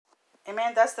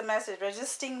Amen. That's the message.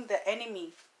 Resisting the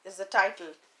enemy is the title.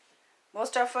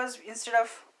 Most of us, instead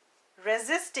of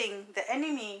resisting the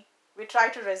enemy, we try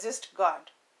to resist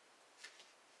God.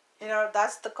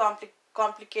 That's the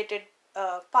complicated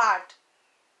part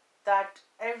that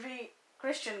every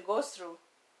Christian goes through.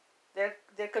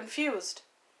 They're confused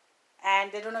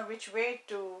and they don't know which way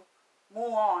to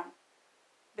move on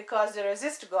because they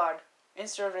resist God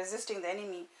instead of resisting the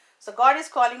enemy. So God is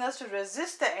calling us to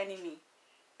resist the enemy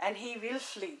and he will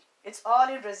flee. It's all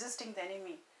in resisting the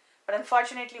enemy. But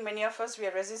unfortunately, many of us, we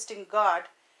are resisting God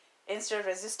instead of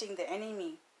resisting the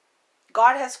enemy.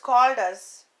 God has called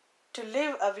us to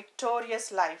live a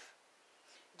victorious life.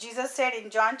 Jesus said in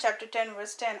John chapter 10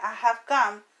 verse 10, I have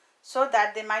come so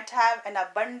that they might have an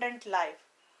abundant life.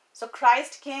 So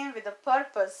Christ came with a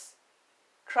purpose.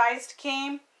 Christ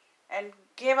came and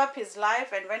gave up his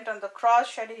life and went on the cross,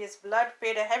 shed his blood,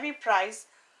 paid a heavy price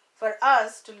for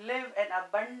us to live an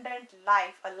abundant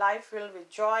life, a life filled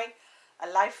with joy, a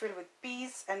life filled with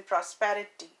peace and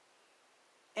prosperity.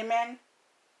 Amen.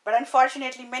 But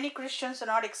unfortunately, many Christians are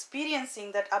not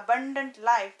experiencing that abundant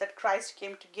life that Christ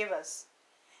came to give us.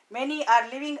 Many are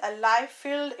living a life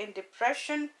filled in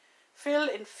depression, filled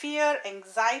in fear,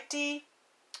 anxiety,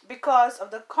 because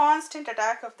of the constant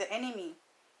attack of the enemy.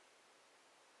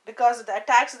 Because of the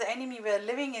attacks of the enemy, we are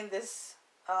living in this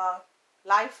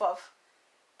life of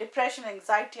depression,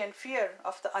 anxiety, and fear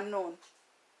of the unknown.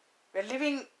 We're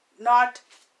living not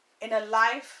in a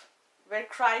life where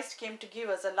Christ came to give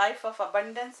us a life of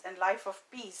abundance and life of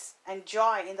peace and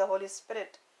joy in the Holy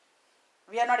Spirit.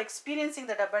 We are not experiencing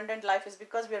that abundant life is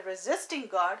because we are resisting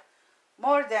God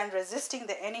more than resisting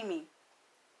the enemy.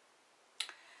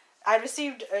 I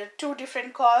received 2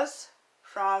 different calls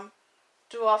from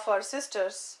 2 of our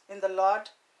sisters in the Lord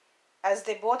as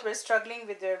they both were struggling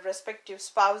with their respective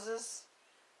spouses.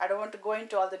 I don't want to go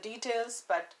into all the details,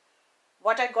 but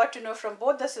what I got to know from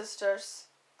both the sisters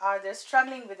are they're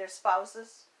struggling with their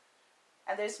spouses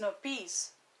and there's no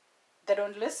peace. They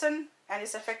don't listen and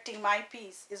it's affecting my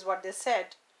peace, is what they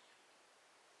said.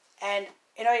 And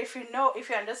if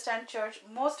you understand, church,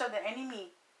 most of the enemy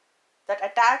that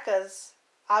attack us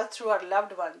are through our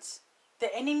loved ones.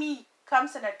 The enemy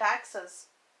comes and attacks us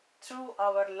through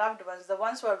our loved ones, the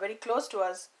ones who are very close to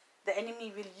us. The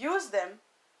enemy will use them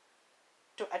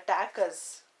to attack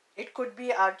us. It could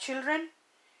be our children,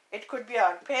 it could be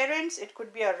our parents, it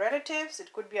could be our relatives,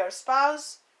 it could be our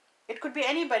spouse, it could be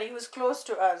anybody who is close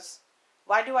to us.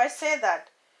 Why do I say that?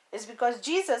 It's because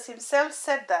Jesus himself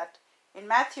said that in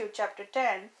Matthew chapter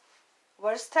 10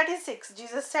 verse 36.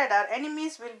 Jesus said, our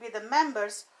enemies will be the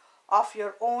members of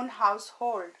your own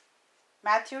household.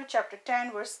 Matthew chapter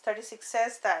 10 verse 36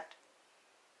 says that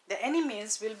the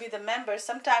enemies will be the members.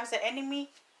 Sometimes the enemy,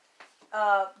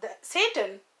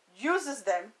 Satan uses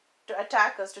them to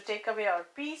attack us, to take away our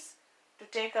peace, to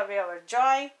take away our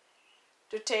joy,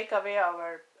 to take away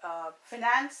our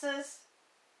finances.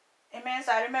 Amen.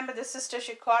 So I remember this sister,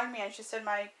 she called me and she said,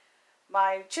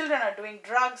 my children are doing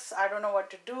drugs. I don't know what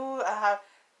to do.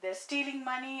 They're stealing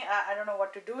money. I don't know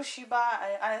what to do, Sheba.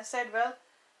 And I said, well,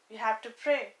 we have to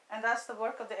pray. And that's the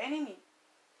work of the enemy.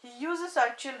 He uses our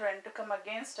children to come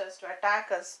against us, to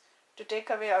attack us, to take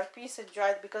away our peace and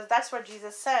joy, because that's what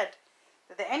Jesus said,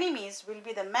 that the enemies will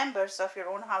be the members of your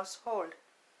own household.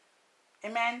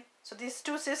 Amen. So these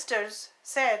 2 sisters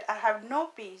said, I have no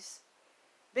peace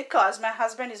because my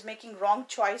husband is making wrong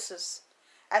choices.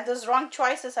 And those wrong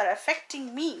choices are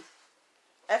affecting me,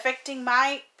 affecting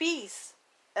my peace,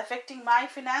 affecting my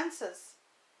finances,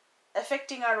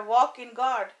 affecting our walk in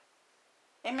God.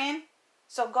 Amen.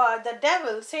 So God, the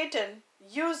devil, Satan,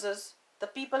 uses the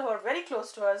people who are very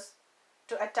close to us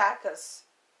to attack us.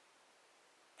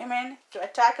 Amen. To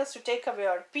attack us, to take away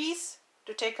our peace,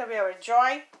 to take away our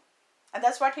joy. And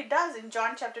that's what he does. In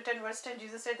John chapter 10 verse 10,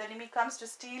 Jesus said the enemy comes to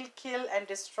steal, kill and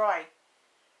destroy.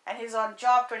 And he's on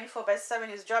job 24/7.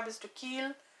 His job is to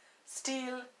kill,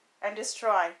 steal and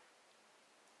destroy.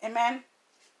 Amen.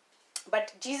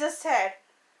 But Jesus said,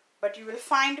 but you will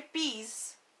find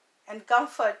peace and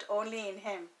comfort only in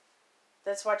him.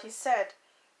 That's what he said.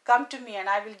 Come to me and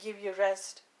I will give you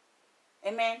rest.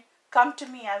 Amen. Come to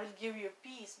me, I will give you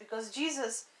peace. Because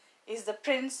Jesus is the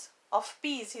Prince of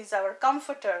Peace. He's our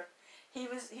comforter. He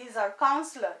is our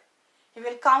counselor. He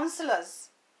will counsel us.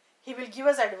 He will give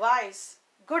us advice,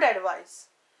 good advice.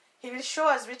 He will show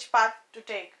us which path to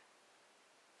take.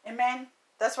 Amen.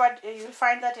 That's what you will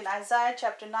find that in Isaiah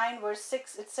chapter 9 verse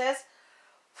 6. It says,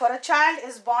 for a child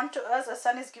is born to us, a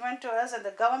son is given to us, and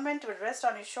the government will rest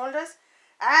on his shoulders,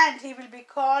 and he will be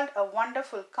called a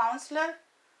wonderful counselor,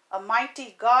 a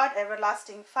mighty God,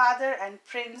 everlasting Father, and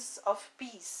Prince of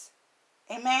Peace.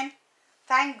 Amen.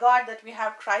 Thank God that we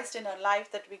have Christ in our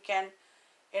life, that we can,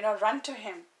 run to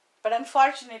Him. But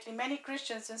unfortunately, many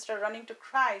Christians, instead of running to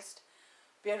Christ,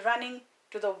 we are running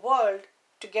to the world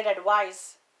to get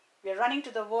advice. We are running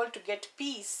to the world to get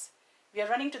peace. We are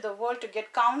running to the world to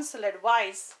get counsel,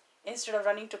 advice, instead of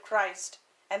running to Christ.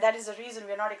 And that is the reason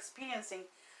we are not experiencing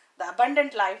the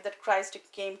abundant life that Christ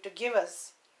came to give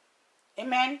us.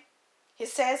 Amen. He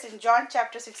says in John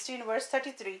chapter 16, verse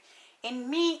 33, in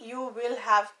me you will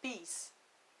have peace.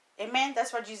 Amen.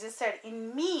 That's what Jesus said.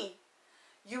 In me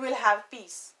you will have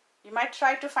peace. You might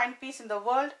try to find peace in the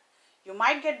world. You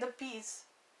might get the peace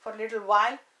for a little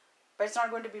while, but it's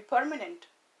not going to be permanent.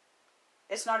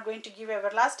 It's not going to give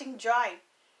everlasting joy.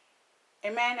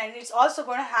 Amen. And it's also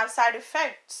going to have side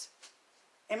effects.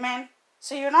 Amen.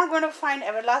 So you're not going to find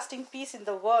everlasting peace in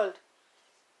the world.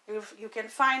 You can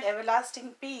find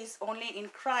everlasting peace only in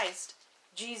Christ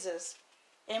Jesus.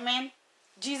 Amen.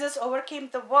 Jesus overcame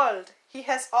the world. He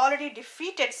has already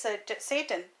defeated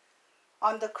Satan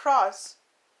on the cross.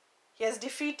 He has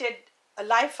defeated a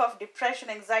life of depression,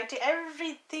 anxiety.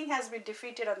 Everything has been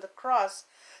defeated on the cross.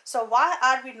 So why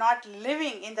are we not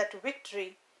living in that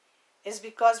victory? Is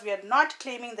because we are not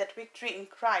claiming that victory in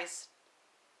Christ.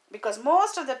 Because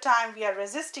most of the time we are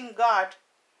resisting God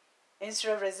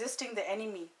instead of resisting the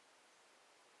enemy.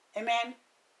 Amen.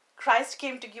 Christ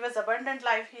came to give us abundant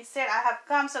life. He said, I have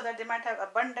come so that they might have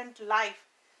abundant life.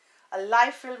 A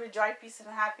life filled with joy, peace, and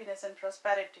happiness and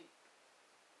prosperity.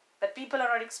 But people are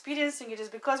not experiencing it. Is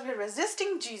because we are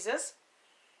resisting Jesus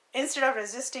instead of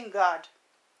resisting God.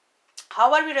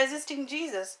 How are we resisting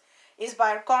Jesus? Is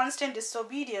by our constant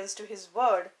disobedience to His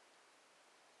word.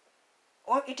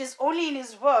 It is only in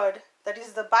His word, that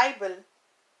is the Bible,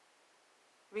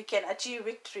 we can achieve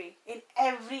victory in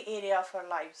every area of our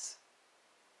lives.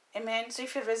 Amen. So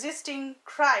if you're resisting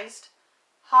Christ,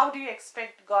 how do you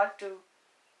expect God to,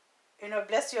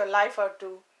 bless your life or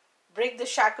to break the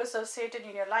shackles of Satan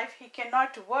in your life? He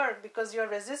cannot work because you're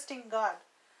resisting God.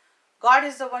 God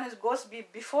is the one who goes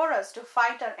before us to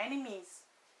fight our enemies.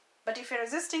 But if you're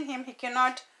resisting Him, He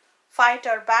cannot fight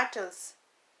our battles.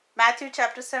 Matthew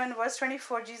chapter 7 verse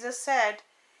 24, Jesus said,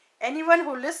 anyone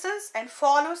who listens and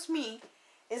follows me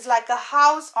is like a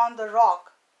house on the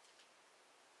rock.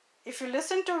 If you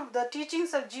listen to the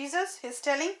teachings of Jesus, He's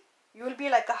telling you will be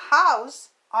like a house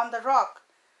on the rock.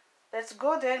 Let's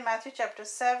go there, Matthew chapter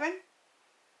 7,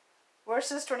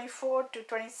 verses 24 to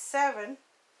 27.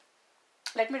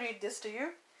 Let me read this to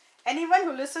you. Anyone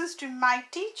who listens to my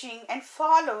teaching and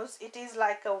follows it is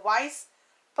like a wise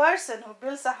person who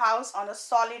builds a house on a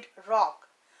solid rock.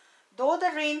 Though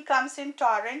the rain comes in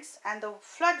torrents and the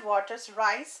flood waters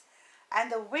rise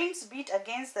and the winds beat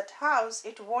against that house,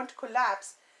 it won't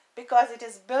collapse because it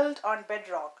is built on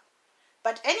bedrock.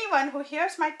 But anyone who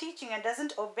hears my teaching and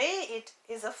doesn't obey it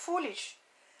is a foolish,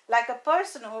 like a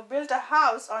person who built a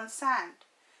house on sand.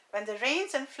 When the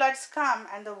rains and floods come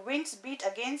and the winds beat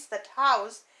against that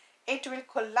house, it will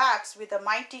collapse with a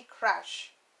mighty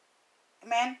crash.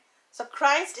 Amen. So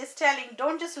Christ is telling,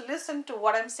 don't just listen to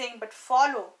what I'm saying, but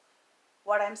follow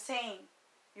what I'm saying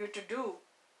you to do.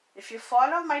 If you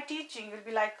follow my teaching, you'll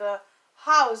be like a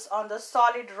house on the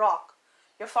solid rock.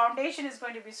 Your foundation is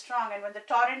going to be strong, and when the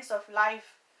torrents of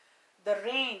life, the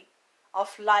rain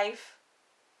of life,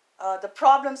 the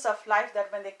problems of life,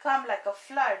 that when they come like a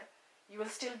flood, you will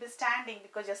still be standing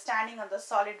because you're standing on the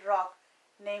solid rock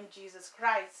named Jesus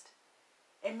Christ.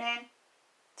 Amen.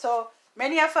 So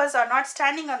many of us are not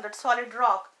standing on that solid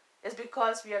rock is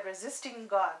because we are resisting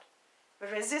God.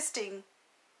 We're resisting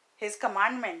His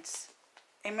commandments.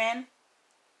 Amen.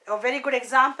 A very good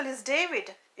example is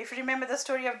David. If you remember the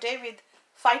story of David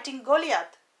fighting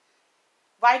Goliath.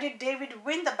 Why did David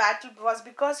win the battle? It was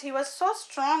because he was so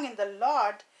strong in the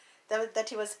Lord that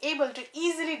he was able to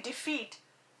easily defeat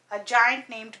a giant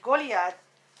named Goliath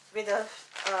with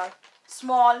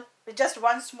with just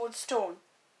one smooth stone.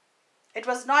 It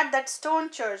was not that stone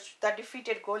church that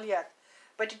defeated Goliath,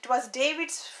 but it was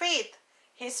David's faith,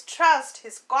 his trust,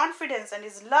 his confidence, and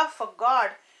his love for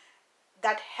God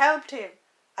that helped him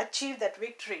achieve that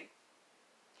victory.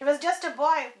 He was just a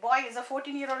boy. Boy is a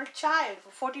 14-year-old child,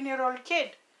 a 14-year-old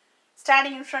kid,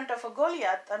 standing in front of a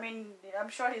Goliath. I'm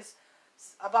sure he's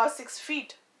about 6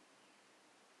 feet.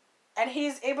 And he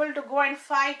is able to go and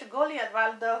fight Goliath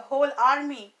while the whole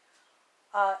army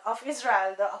of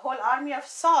Israel, the whole army of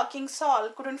King Saul,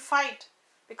 couldn't fight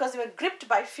because they were gripped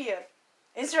by fear.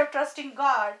 Instead of trusting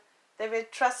God, they were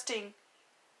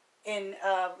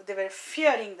they were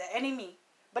fearing the enemy.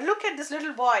 But look at this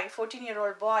little boy,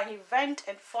 14-year-old boy. He went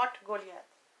and fought Goliath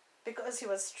because he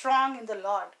was strong in the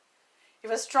Lord. He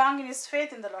was strong in his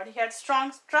faith in the Lord. He had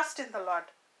strong trust in the Lord.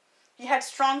 He had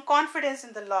strong confidence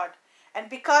in the Lord, and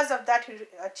because of that, he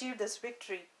achieved this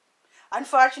victory.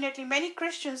 Unfortunately, many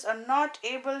Christians are not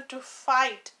able to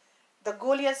fight the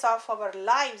Goliaths of our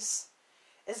lives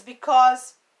is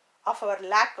because of our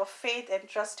lack of faith and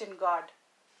trust in God.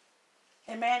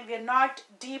 Amen. We are not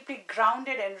deeply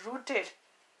grounded and rooted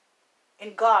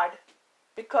in God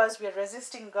because we are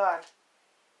resisting God.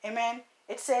 Amen.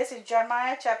 It says in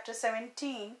Jeremiah chapter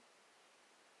 17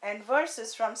 and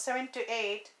verses from 7 to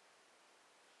 8,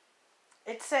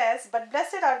 it says, "But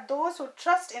blessed are those who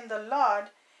trust in the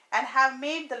Lord and have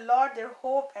made the Lord their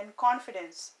hope and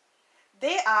confidence.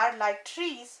 They are like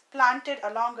trees planted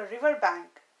along a river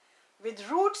bank, with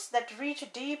roots that reach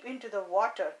deep into the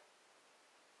water.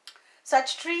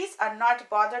 Such trees are not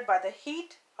bothered by the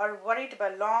heat or worried by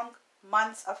long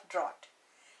months of drought.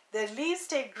 Their leaves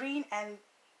stay green and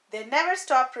they never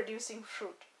stop producing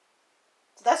fruit."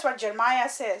 So that's what Jeremiah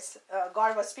says.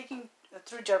 God was speaking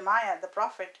through Jeremiah, the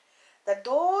prophet, that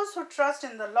those who trust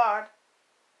in the Lord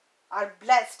are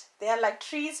blessed. They are like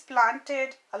trees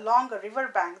planted along a river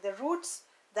bank, the roots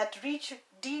that reach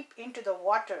deep into the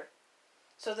water.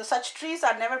 So such trees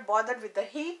are never bothered with the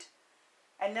heat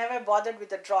and never bothered with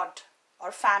the drought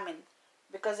or famine,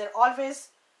 because they're always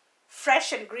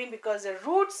fresh and green because their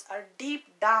roots are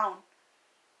deep down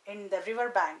in the river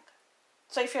bank.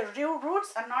 So if your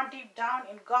roots are not deep down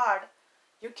in God,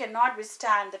 you cannot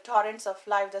withstand the torrents of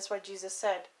life. That's what Jesus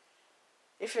said.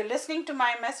 If you're listening to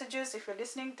my messages, if you're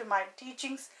listening to my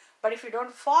teachings, but if you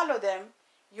don't follow them,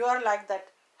 you're like that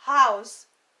house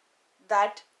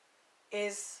that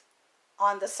is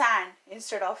on the sand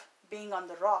instead of being on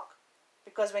the rock.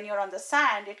 Because when you're on the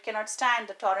sand, it cannot stand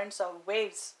the torrents of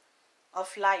waves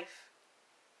of life.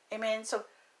 Amen. So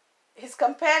he's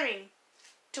comparing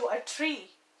to a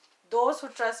tree, those who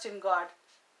trust in God,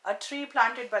 a tree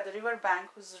planted by the river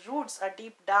bank whose roots are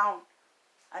deep down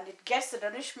and it gets the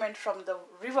nourishment from the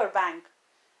river bank.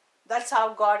 That's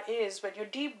how God is. When you're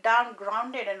deep down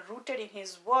grounded and rooted in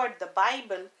His Word, the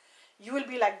Bible, you will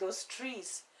be like those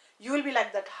trees. You will be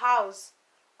like that house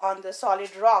on the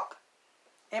solid rock.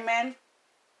 Amen.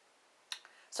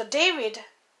 So David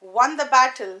won the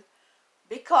battle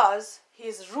because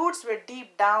his roots were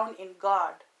deep down in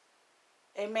God.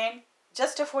 Amen.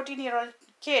 Just a 14-year-old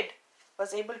kid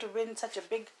was able to win such a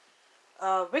big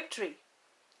victory.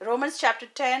 Romans chapter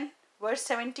 10 verse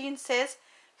 17 says,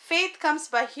 "Faith comes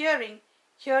by hearing,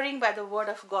 hearing by the word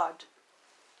of God."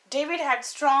 David had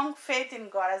strong faith in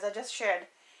God, as I just shared.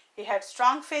 He had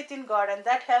strong faith in God, and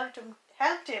that helped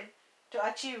him to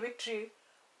achieve victory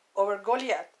over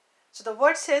Goliath. So the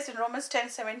word says in Romans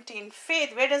 10:17,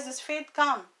 faith, where does this faith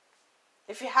come?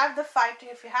 If you have to fight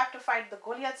the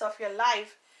Goliaths of your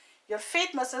life, your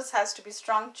faith muscles has to be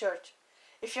strong, church.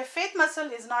 If your faith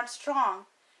muscle is not strong,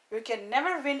 you can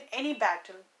never win any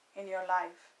battle in your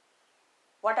life.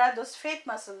 What are those faith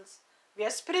muscles? We are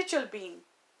spiritual being.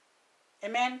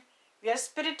 Amen. We are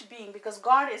spirit being because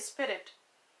God is spirit.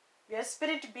 We are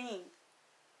spirit being.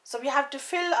 So we have to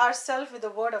fill ourselves with the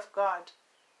word of God,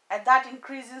 and that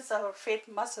increases our faith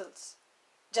muscles.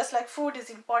 Just like food is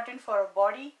important for our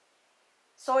body,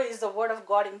 so is the word of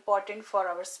God important for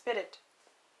our spirit.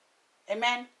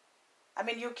 Amen. I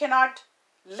mean, you cannot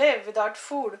live without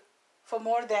food for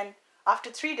more than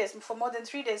after 3 days. For more than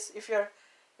 3 days, if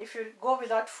you go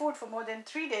without food for more than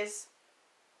 3 days,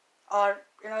 or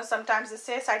sometimes they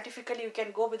say scientifically you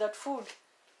can go without food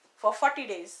for 40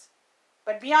 days,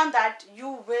 but beyond that you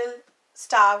will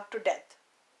starve to death.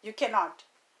 You cannot.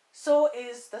 So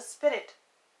is the spirit.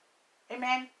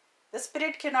 Amen. The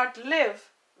spirit cannot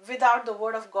live without the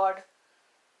word of God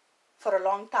for a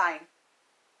long time.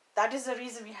 That is the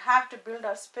reason we have to build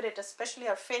our spirit, especially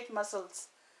our faith muscles,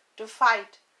 to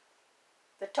fight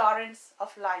the torrents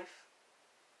of life.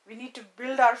 We need to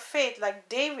build our faith like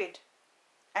David.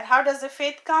 And how does the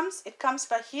faith comes? It comes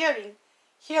by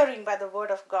hearing by the word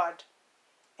of God.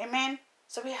 Amen.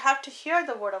 So we have to hear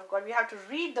the word of God. We have to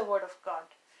read the word of God.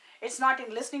 It's not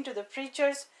in listening to the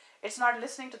preachers. It's not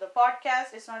listening to the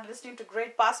podcast. It's not listening to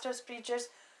great pastors, preachers.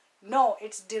 No,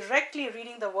 it's directly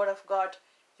reading the word of God.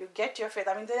 You get your faith.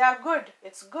 I mean, they are good.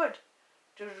 It's good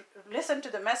to listen to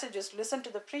the messages, listen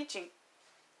to the preaching.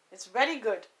 It's very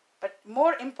good. But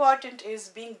more important is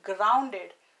being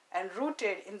grounded and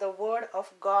rooted in the word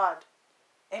of God.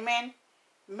 Amen.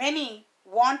 Many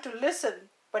want to listen,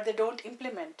 but they don't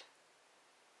implement.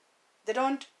 They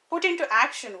don't put into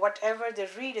action whatever they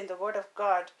read in the word of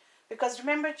God. Because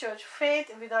remember, church, faith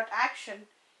without action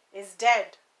is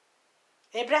dead.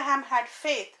 Abraham had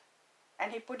faith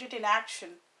and he put it in action.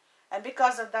 And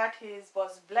because of that, he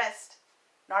was blessed.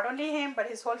 Not only him, but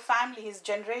his whole family, his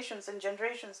generations and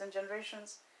generations and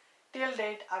generations. till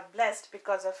date are blessed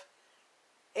because of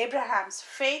Abraham's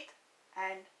faith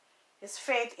and his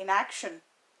faith in action.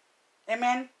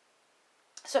 Amen.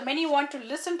 So many want to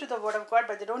listen to the word of God,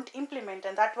 but they don't implement,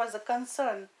 and that was the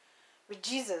concern with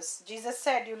Jesus. Jesus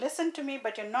said, you listen to me,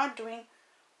 but you're not doing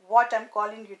what I'm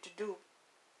calling you to do.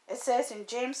 It says in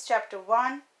James chapter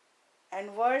 1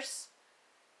 and verse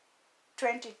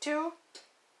 22,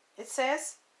 it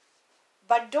says,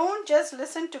 but don't just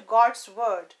listen to God's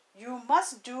word. You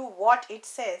must do what it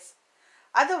says.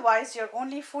 Otherwise, you're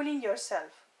only fooling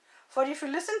yourself. For if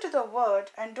you listen to the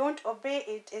word and don't obey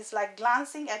it, it's like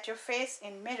glancing at your face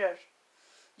in mirror.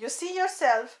 You see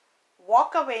yourself,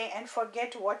 walk away, and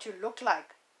forget what you look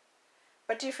like.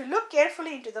 But if you look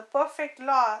carefully into the perfect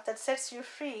law that sets you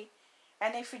free,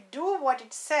 and if you do what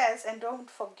it says and don't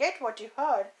forget what you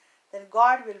heard, then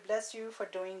God will bless you for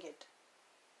doing it.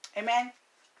 Amen.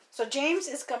 So James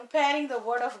is comparing the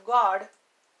word of God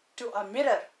to a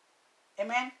mirror.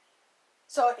 Amen.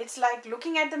 So it's like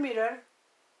looking at the mirror.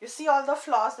 You see all the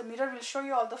flaws. The mirror will show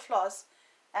you all the flaws,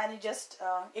 and you just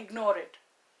ignore it.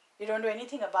 You don't do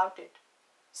anything about it.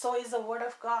 So is the word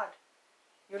of God.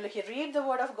 You read the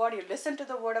word of God, you listen to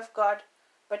the word of God,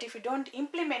 but if you don't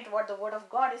implement what the word of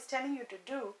God is telling you to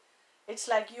do, it's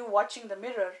like you watching the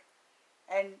mirror,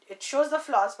 and it shows the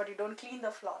flaws, but you don't clean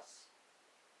the flaws.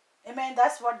 Amen.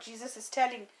 That's what Jesus is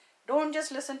telling. Don't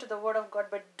just listen to the word of God,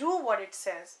 but do what it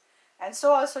says. And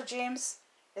so also James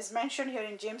is mentioned here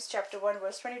in James chapter 1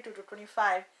 verse 22 to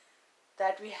 25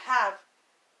 that we have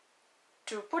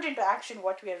to put into action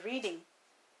what we are reading.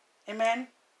 Amen.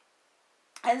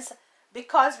 And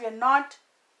because we are not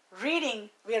reading,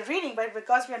 but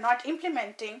because we are not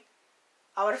implementing,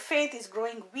 our faith is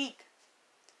growing weak.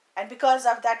 And because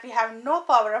of that, we have no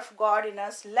power of God in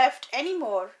us left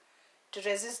anymore to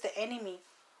resist the enemy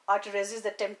or to resist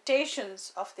the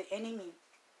temptations of the enemy.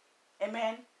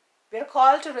 Amen. We are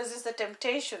called to resist the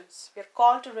temptations. We are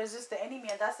called to resist the enemy,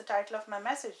 and that's the title of my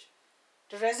message.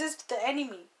 To resist the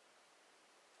enemy.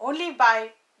 Only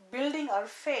by building our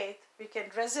faith, we can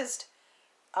resist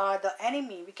the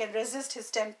enemy. We can resist his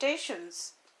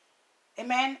temptations.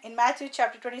 Amen. In Matthew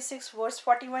chapter 26 verse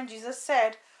 41, Jesus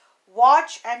said,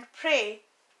 watch and pray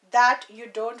that you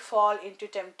don't fall into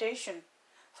temptation.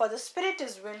 For the spirit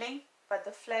is willing, but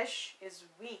the flesh is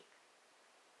weak.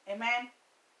 Amen.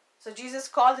 So Jesus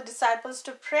called the disciples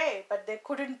to pray, but they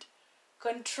couldn't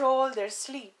control their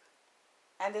sleep.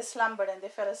 And they slumbered and they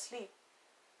fell asleep.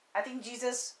 I think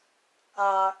Jesus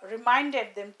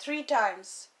reminded them 3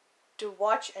 times to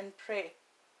watch and pray.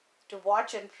 To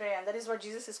watch and pray. And that is what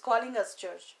Jesus is calling us,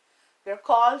 church. We are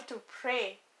called to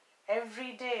pray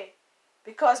every day.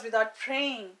 Because without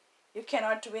praying, you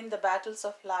cannot win the battles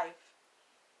of life.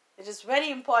 It is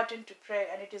very important to pray,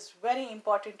 and it is very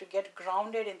important to get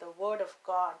grounded in the Word of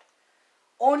God.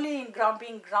 Only in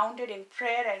being grounded in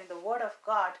prayer and in the Word of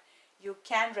God, you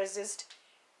can resist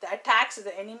the attacks of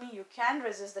the enemy. You can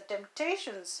resist the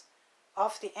temptations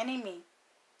of the enemy.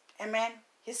 Amen.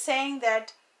 He's saying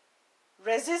that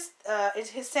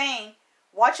he's saying,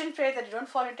 watch and pray that you don't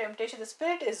fall into temptation. The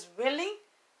spirit is willing,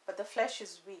 but the flesh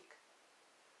is weak.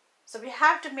 So we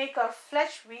have to make our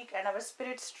flesh weak and our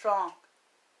spirit strong.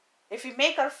 If we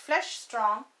make our flesh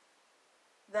strong,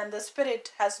 then the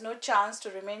spirit has no chance to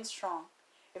remain strong.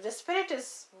 If the spirit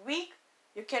is weak,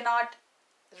 you cannot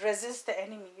resist the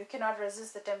enemy. You cannot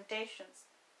resist the temptations.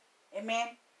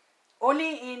 Amen.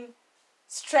 Only in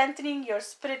strengthening your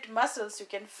spirit muscles you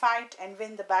can fight and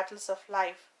win the battles of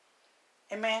life.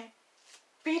 Amen.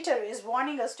 Peter is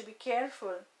warning us to be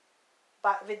careful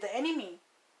with the enemy.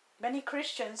 Many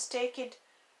Christians take it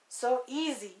so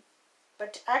easy,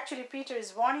 but actually Peter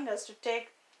is warning us to take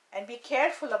and be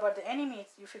careful about the enemy.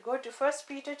 If you go to 1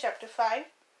 Peter chapter 5,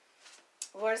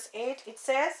 verse 8, it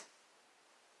says,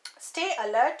 stay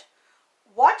alert,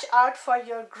 watch out for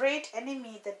your great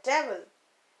enemy, the devil.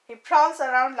 He prowls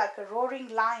around like a roaring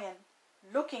lion,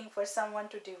 looking for someone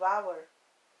to devour.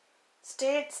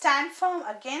 Stand firm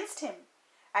against him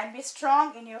and be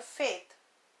strong in your faith.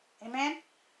 Amen.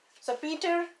 So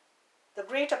Peter, the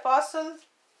great apostle,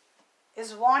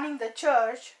 is warning the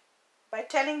church by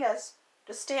telling us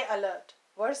to stay alert.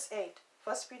 Verse 8,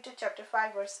 1 Peter chapter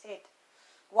 5, verse 8.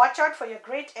 Watch out for your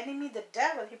great enemy, the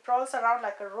devil. He prowls around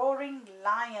like a roaring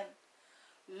lion,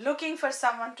 looking for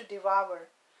someone to devour.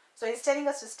 So he's telling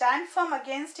us to stand firm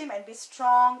against him and be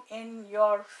strong in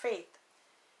your faith.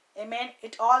 Amen.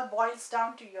 It all boils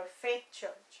down to your faith,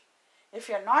 church. If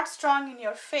you're not strong in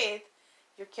your faith,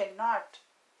 you cannot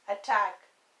attack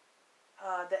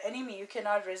the enemy. You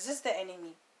cannot resist the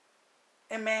enemy.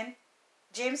 Amen.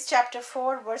 James chapter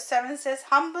 4 verse 7 says,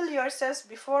 humble yourselves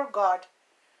before God.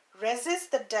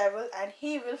 Resist the devil and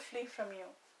he will flee from you.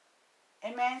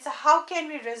 Amen. So how can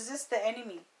we resist the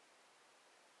enemy?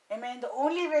 Amen. The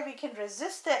only way we can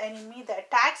resist the enemy, the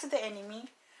attacks of the enemy,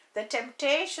 the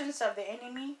temptations of the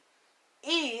enemy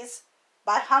is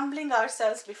by humbling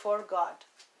ourselves before God.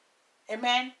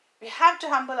 Amen. We have to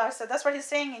humble ourselves. That's what he's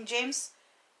saying in James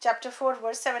chapter 4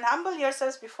 verse 7. Humble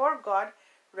yourselves before God,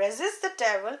 resist the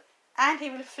devil and he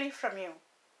will flee from you.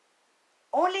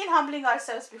 Only in humbling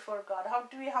ourselves before God. How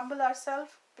do we humble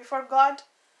ourselves before God?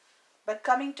 By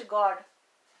coming to God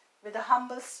with a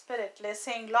humble spirit,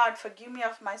 saying, Lord, forgive me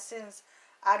of my sins.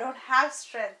 I don't have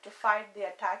strength to fight the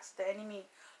attacks of the enemy.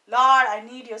 Lord, I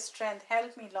need your strength.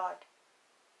 Help me, Lord.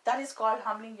 That is called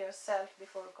humbling yourself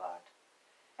before God.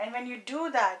 And when you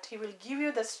do that, he will give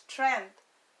you the strength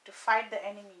to fight the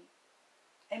enemy.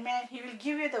 Amen. He will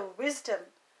give you the wisdom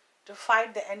to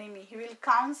fight the enemy. He will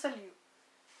counsel you.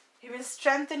 He will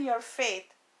strengthen your faith.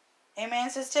 Amen.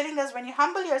 So it's telling us when you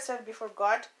humble yourself before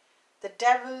God, the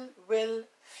devil will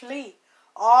flee.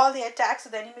 All the attacks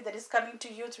of the enemy that is coming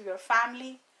to you through your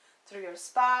family, through your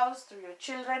spouse, through your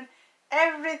children,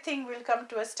 everything will come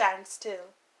to a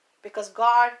standstill because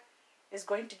God is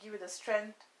going to give you the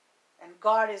strength and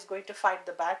God is going to fight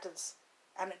the battles.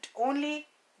 And it only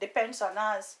depends on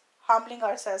us humbling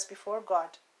ourselves before God.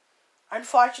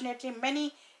 Unfortunately,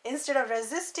 many, instead of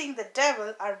resisting the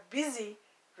devil, are busy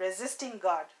resisting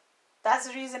God. That's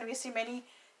the reason we see many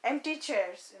empty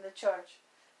chairs in the church.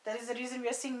 That is the reason we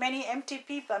are seeing many empty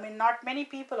people. Not many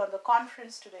people on the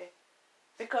conference today.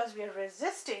 Because we are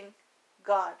resisting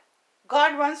God.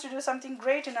 God wants to do something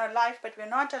great in our life, but we are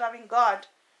not allowing God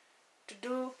to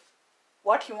do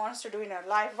what he wants to do in our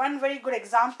life. One very good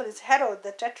example is Herod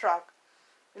the Tetrarch.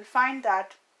 We'll find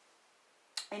that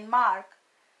in Mark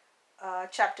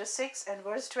chapter 6 and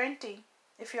verse 20.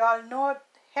 If you all know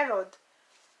Herod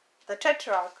the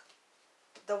Tetrarch,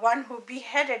 the one who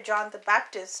beheaded John the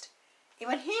Baptist,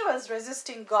 even he was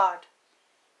resisting God.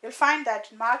 You'll find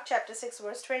that in Mark chapter 6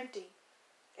 verse 20.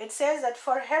 It says that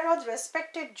for Herod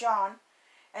respected John,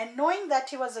 and knowing that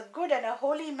he was a good and a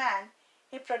holy man,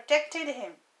 he protected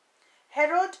him.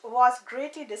 Herod was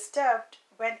greatly disturbed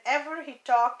whenever he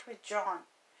talked with John,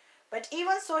 but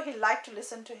even so he liked to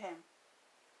listen to him.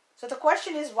 So the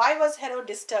question is, why was Herod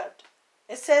disturbed?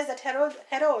 It says that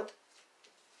Herod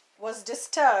was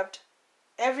disturbed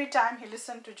every time he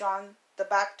listened to John the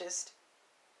Baptist.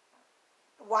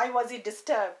 Why was he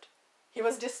disturbed? He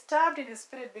was disturbed in his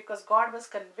spirit because God was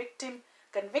convicting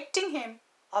him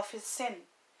of his sin.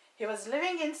 He was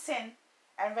living in sin,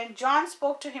 and when John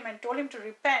spoke to him and told him to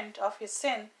repent of his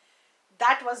sin,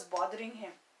 that was bothering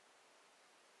him.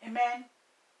 Amen.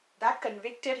 That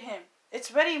convicted him. It's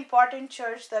very important,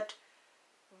 church, that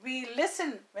we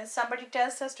listen when somebody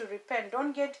tells us to repent.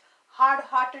 Don't get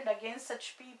hard-hearted against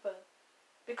such people,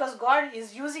 because God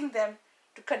is using them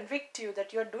to convict you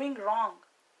that you're doing wrong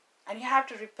and you have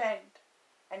to repent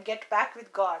and get back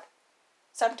with God.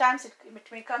 Sometimes it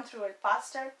may come through a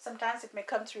pastor, sometimes it may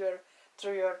come through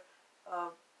your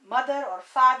mother or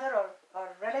father or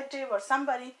relative or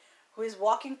somebody who is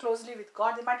walking closely with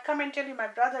God. They might come and tell you, my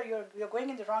brother, you're going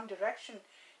in the wrong direction.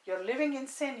 You're living in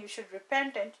sin. You should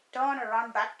repent and turn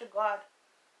around back to God.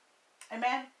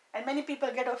 Amen. And many people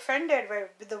get offended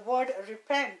with the word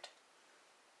repent.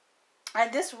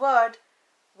 And this word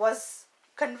was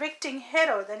convicting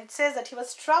Herod, and it says that he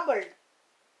was troubled.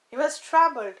 He was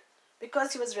troubled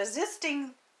because he was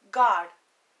resisting God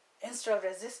instead of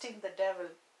resisting the devil.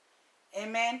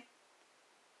 Amen.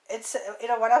 It's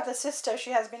one of the sisters,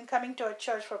 she has been coming to a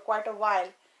church for quite a while,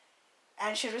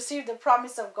 and she received the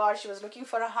promise of God. She was looking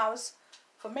for a house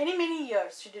for many, many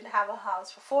years. She didn't have a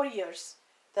house for 4 years.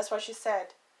 That's what she said.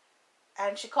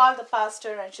 And she called the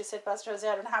pastor and she said, Pastor Jose,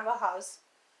 I don't have a house.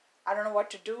 I don't know what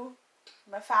to do.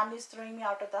 My family is throwing me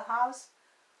out of the house.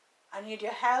 I need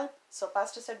your help. So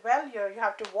pastor said, well, you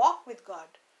have to walk with God.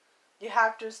 You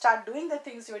have to start doing the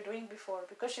things you were doing before.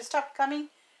 Because she stopped coming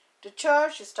to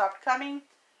church. She stopped coming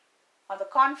on the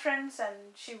conference, and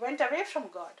she went away from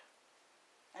God.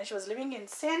 And she was living in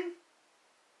sin,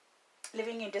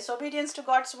 living in disobedience to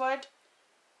God's word,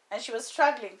 and she was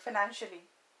struggling financially,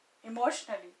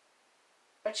 emotionally.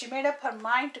 But she made up her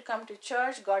mind to come to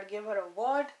church. God gave her a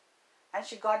word, and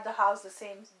she got the house the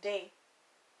same day.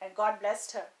 And God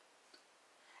blessed her.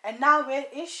 And now where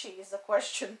is she is the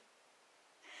question.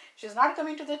 She's not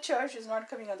coming to the church. She's not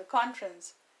coming on the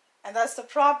conference. And that's the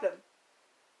problem.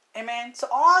 Amen. So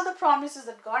all the promises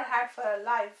that God had for her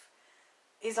life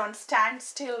is on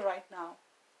standstill right now.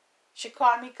 She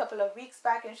called me a couple of weeks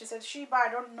back and she said, Sheba,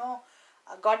 I don't know.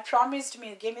 God promised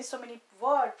me, gave me so many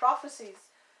prophecies.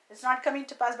 It's not coming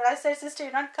to pass. But I said, sister,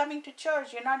 you're not coming to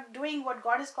church. You're not doing what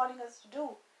God is calling us to do.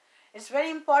 It's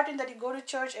very important that you go to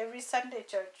church every Sunday,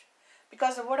 church.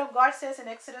 Because the word of God says in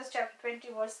Exodus chapter 20,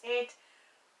 verse 8,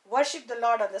 worship the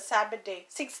Lord on the Sabbath day.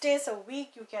 6 days a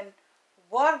week you can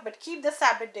work, but keep the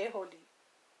Sabbath day holy.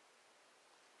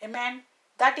 Amen.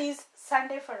 That is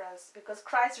Sunday for us, because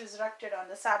Christ resurrected on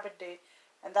the Sabbath day,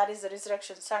 and that is the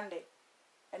resurrection Sunday.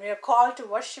 And we are called to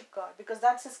worship God because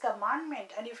that's His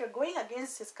commandment. And if you're going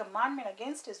against His commandment,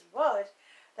 against His word,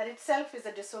 that itself is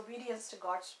a disobedience to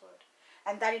God's word.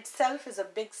 And that itself is a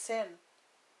big sin.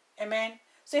 Amen.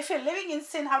 So if you're living in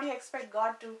sin, how do you expect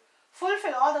God to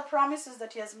fulfill all the promises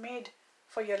that He has made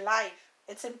for your life?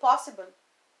 It's impossible.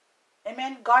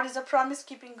 Amen. God is a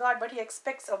promise-keeping God, but He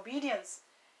expects obedience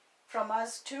from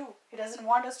us too. He doesn't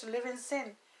want us to live in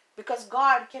sin, because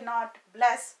God cannot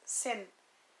bless sin.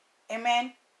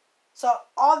 Amen. So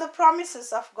all the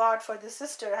promises of God for this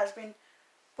sister has been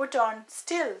put on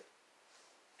still.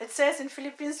 It says in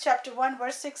Philippians chapter 1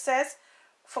 verse 6 says,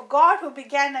 for God who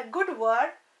began a good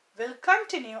work will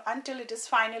continue until it is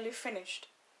finally finished.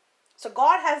 So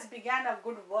God has begun a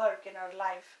good work in our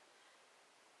life.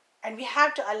 And we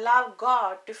have to allow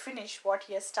God to finish what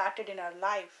He has started in our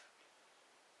life.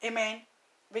 Amen.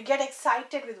 We get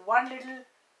excited with one little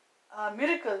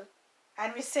miracle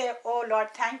and we say, oh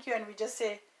Lord, thank you. And we just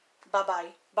say, bye-bye.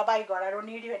 Bye-bye, God. I don't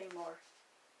need you anymore.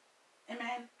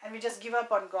 Amen. And we just give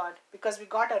up on God because we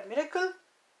got a miracle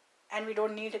and we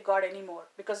don't need God anymore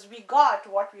because we got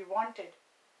what we wanted.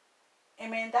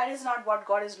 Amen. That is not what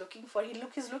God is looking for.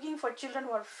 He's looking for children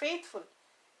who are faithful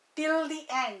till the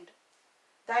end.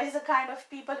 That is the kind of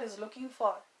people He's looking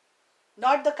for.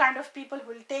 Not the kind of people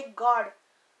who will take God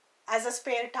as a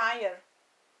spare tire.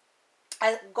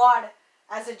 As God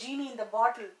as a genie in the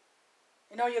bottle.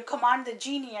 You command the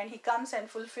genie and he comes and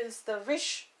fulfills the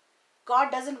wish.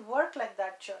 God doesn't work like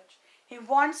that, church. He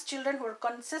wants children who are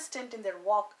consistent in their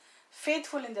walk,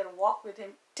 faithful in their walk with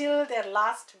Him till their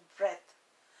last breath.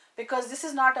 Because this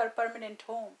is not our permanent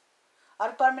home.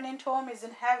 Our permanent home is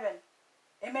in heaven.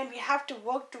 Amen. We have to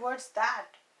work towards that.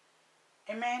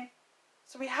 Amen.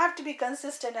 So we have to be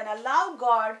consistent and allow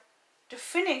God to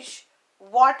finish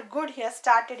what good He has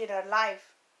started in our life.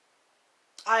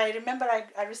 I remember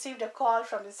I received a call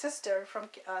from a sister from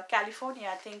California,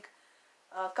 I think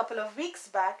a couple of weeks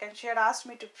back, and she had asked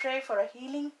me to pray for a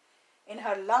healing in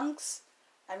her lungs,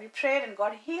 and we prayed and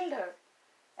God healed her.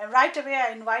 And right away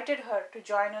I invited her to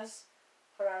join us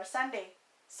for our Sunday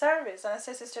service, and I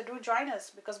said, sister, do join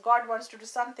us because God wants to do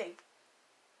something.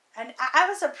 And I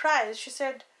was surprised. She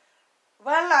said,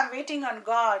 well, I'm waiting on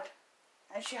God.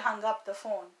 And she hung up the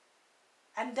phone.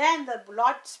 And then the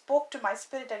Lord spoke to my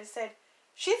spirit and He said,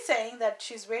 she's saying that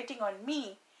she's waiting on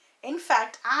me. In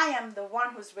fact, I am the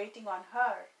one who's waiting on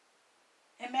her.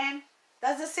 Amen.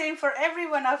 That's the same for every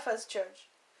one of us, church.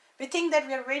 We think that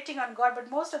we are waiting on God,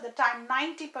 but most of the time,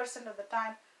 90% of the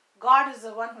time, God is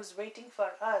the one who's waiting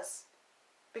for us.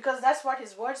 Because that's what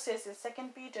His word says in 2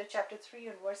 Peter chapter 3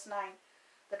 and verse 9.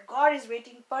 That God is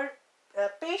waiting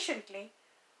patiently,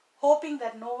 hoping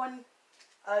that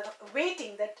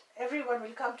waiting that everyone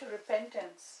will come to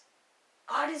repentance.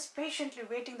 God is patiently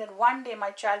waiting that one day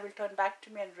my child will turn back to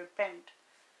me and repent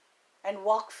and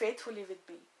walk faithfully with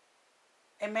me.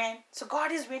 Amen. So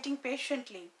God is waiting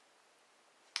patiently.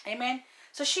 Amen.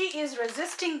 So she is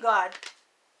resisting God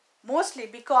mostly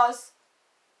because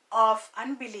of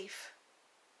unbelief.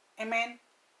 Amen.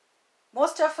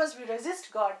 Most of us, we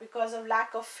resist God because of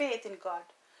lack of faith in God,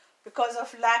 because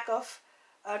of lack of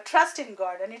trust in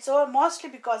God, and it's all mostly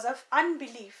because of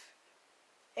unbelief.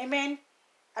 Amen.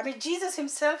 I mean, Jesus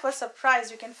Himself was surprised.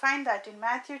 You can find that in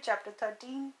Matthew chapter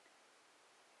 13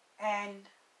 and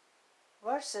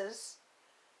verses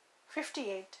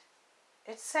 58.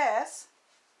 It says,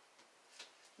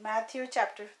 Matthew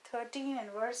chapter 13 and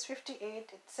verse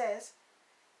 58, it says,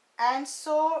 and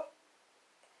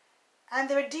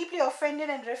they were deeply offended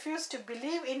and refused to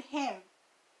believe in Him.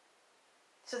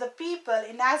 So the people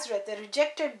in Nazareth, they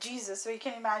rejected Jesus. So you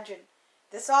can imagine,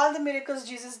 they saw all the miracles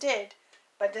Jesus did,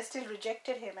 but they still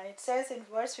rejected Him. And it says in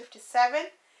verse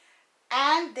 57,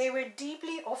 and they were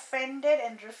deeply offended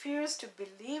and refused to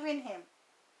believe in Him.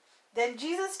 Then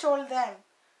Jesus told them,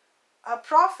 a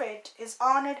prophet is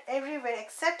honored everywhere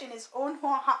except in his own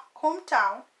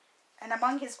hometown and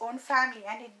among his own family.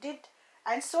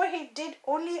 And so he did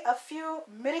only a few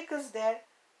miracles there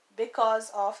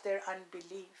because of their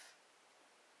unbelief.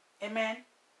 Amen.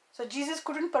 So Jesus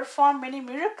couldn't perform many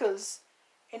miracles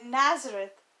in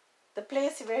Nazareth, the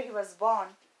place where He was born.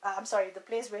 The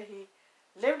place where He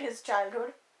lived His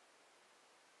childhood.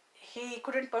 He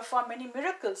couldn't perform many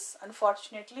miracles,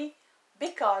 unfortunately,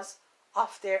 because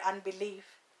of their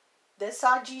unbelief. They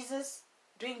saw Jesus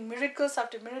doing miracles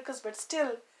after miracles, but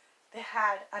still they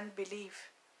had unbelief.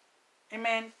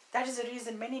 Amen. That is the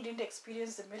reason many didn't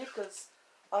experience the miracles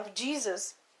of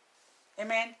Jesus.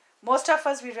 Amen. Most of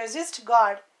us, we resist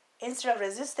God instead of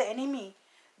resist the enemy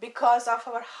because of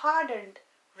our hardened,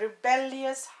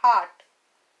 rebellious heart.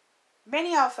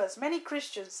 Many of us, many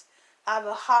Christians, have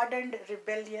a hardened,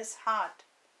 rebellious heart.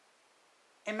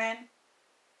 Amen.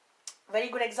 Very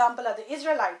good example are the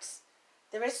Israelites.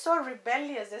 They were so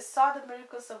rebellious. They saw the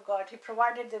miracles of God. He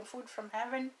provided them food from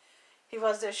heaven. He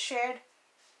was their shade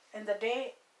in the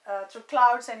day through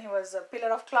clouds, and he was a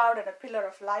pillar of cloud and a pillar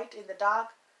of light in the dark.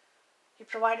 He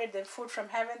provided them food from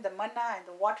heaven, the manna and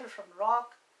the water from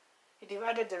rock. He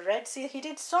divided the Red Sea. He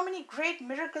did so many great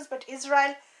miracles, but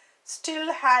Israel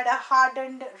still had a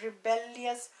hardened,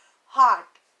 rebellious heart.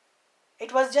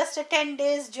 It was just a 10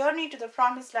 days journey to the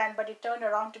promised land, but it turned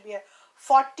around to be a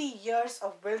 40 years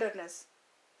of wilderness.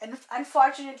 And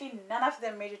unfortunately, none of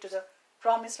them made it to the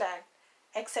promised land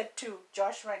except two,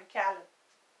 Joshua and Caleb.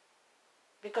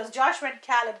 Because Joshua and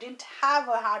Caleb didn't have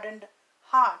a hardened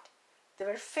heart. They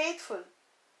were faithful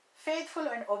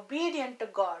and obedient to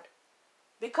God.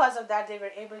 Because of that, they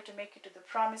were able to make it to the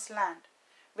promised land.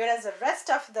 Whereas the rest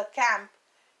of the camp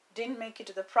didn't make it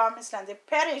to the promised land. They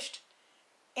perished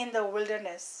in the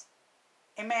wilderness.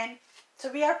 Amen.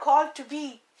 So we are called to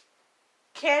be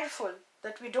careful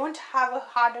that we don't have a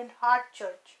hardened heart,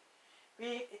 church.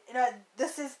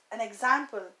 This is an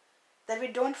example that we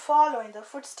don't follow in the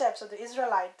footsteps of the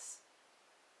Israelites.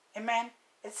 Amen.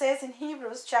 It says in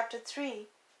Hebrews chapter 3,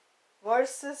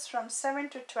 verses from 7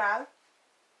 to 12,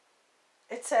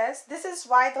 it says, "This is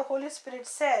why the Holy Spirit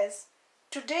says,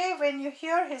 today when you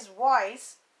hear his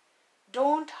voice,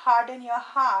 don't harden your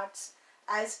hearts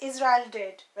as Israel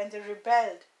did when they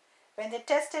rebelled, when they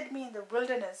tested me in the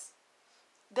wilderness.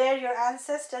 There your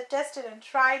ancestors tested and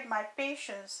tried my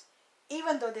patience,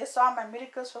 even though they saw my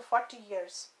miracles for 40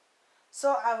 years.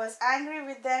 So I was angry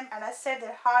with them, and I said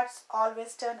their hearts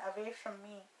always turn away from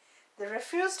me. They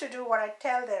refuse to do what I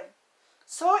tell them.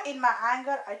 So in my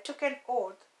anger I took an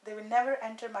oath, they will never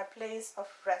enter my place of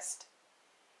rest."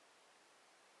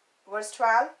 Verse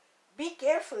 12, "Be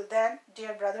careful then,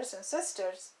 dear brothers and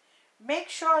sisters. Make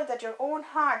sure that your own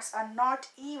hearts are not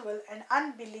evil and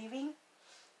unbelieving,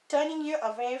 turning you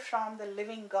away from the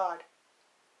living God."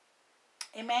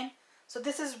 Amen. So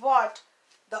this is what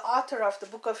the author of the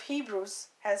book of Hebrews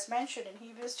has mentioned in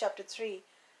Hebrews chapter 3,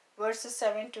 verses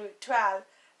 7 to 12,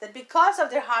 that because of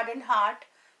their hardened heart,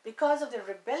 because of their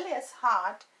rebellious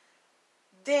heart,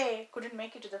 they couldn't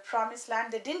make it to the promised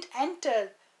land. They didn't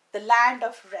enter the land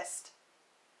of rest.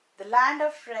 The land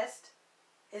of rest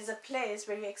is a place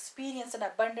where you experience an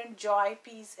abundant joy,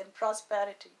 peace, and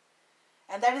prosperity.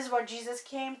 And that is what Jesus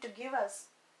came to give us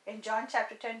in John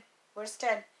chapter 10, verse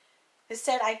 10. He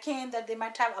said, "I came that they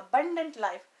might have abundant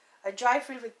life, a joy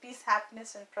filled with peace,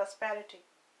 happiness, and prosperity."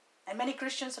 And many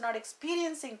Christians are not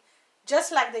experiencing just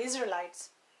like the Israelites.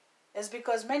 It's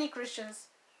because many Christians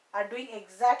are doing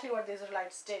exactly what the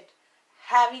Israelites did,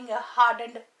 having a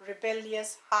hardened,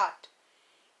 rebellious heart.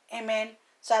 Amen.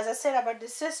 So as I said about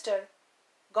this sister,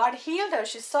 God healed her.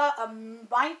 She saw a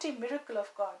mighty miracle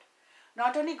of God.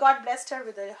 Not only God blessed her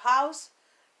with a house,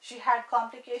 she had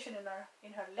complication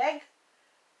in her leg.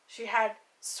 She had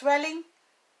swelling,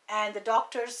 and the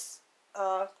doctors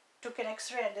took an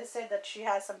x-ray and they said that she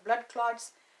has some blood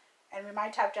clots and we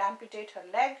might have to amputate her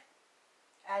leg.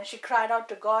 And she cried out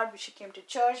to God. She came to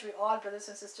church. We all, brothers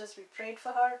and sisters, we prayed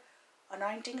for her,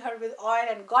 anointing her with oil,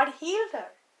 and God healed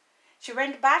her. She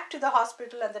went back to the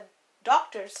hospital, and the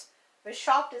doctors were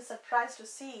shocked and surprised to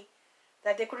see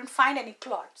that they couldn't find any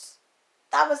clots.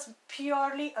 That was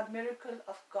purely a miracle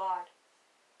of God.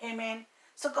 Amen.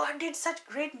 So God did such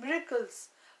great miracles.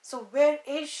 So where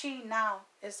is she now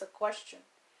is the question.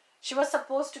 She was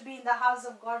supposed to be in the house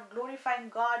of God, glorifying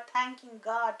God, thanking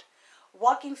God,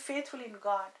 walking faithfully in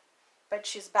God. But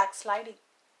she's backsliding.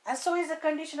 And so is the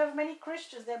condition of many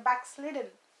Christians. They're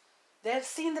backslidden. They have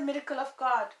seen the miracle of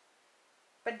God.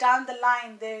 But down the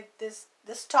line, they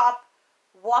stop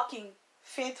walking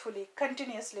faithfully,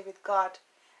 continuously with God.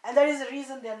 And that is the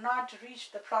reason they are not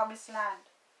reached the promised land.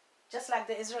 Just like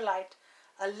the Israelite,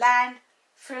 a land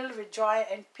filled with joy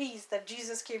and peace that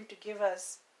Jesus came to give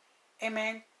us.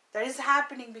 Amen. That is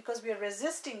happening because we are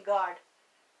resisting God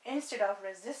instead of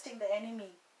resisting the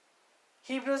enemy.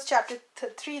 Hebrews chapter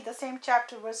 3, the same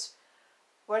chapter, verse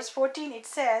 14, it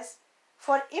says,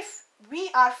 "For if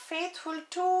we are faithful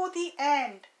to the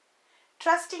end,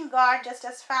 trusting God just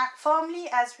as firmly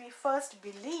as we first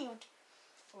believed,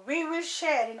 we will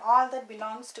share in all that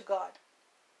belongs to God."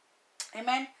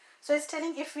 Amen. So it's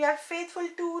telling if we are faithful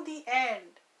to the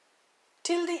end,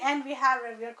 till the end we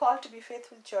are called to be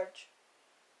faithful, church.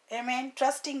 Amen.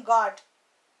 Trusting God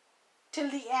till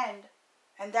the end,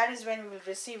 and that is when we will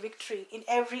receive victory in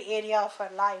every area of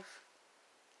our life.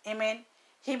 Amen.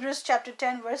 Hebrews chapter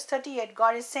 10 verse 38,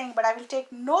 God is saying, but I will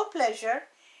take no pleasure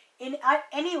in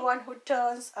anyone who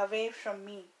turns away from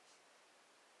me.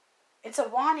 It's a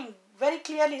warning. Very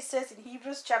clearly it says in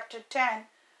Hebrews chapter 10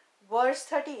 verse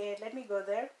 38. Let me go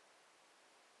there.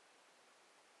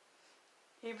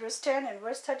 Hebrews 10 and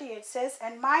verse 38 says,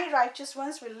 and my righteous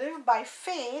ones will live by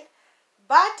faith,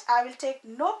 but I will take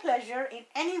no pleasure in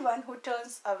anyone who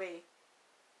turns away.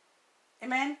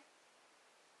 Amen.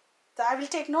 So I will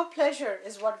take no pleasure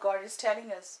is what God is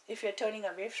telling us if you're turning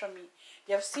away from me.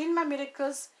 You have seen my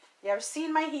miracles, you have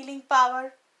seen my healing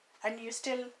power, and you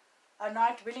still are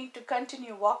not willing to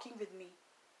continue walking with me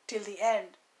till the end.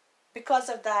 Because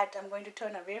of that, I'm going to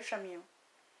turn away from you.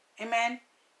 Amen.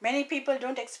 Many people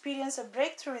don't experience a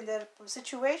breakthrough in their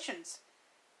situations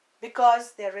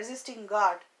because they are resisting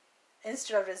God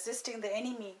instead of resisting the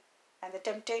enemy and the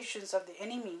temptations of the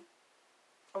enemy.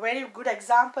 A very good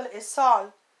example is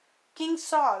Saul. King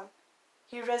Saul,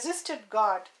 he resisted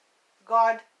God.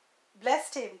 God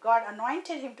blessed him. God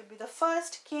anointed him to be the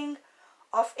first king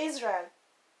of Israel.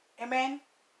 Amen.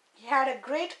 He had a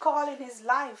great call in his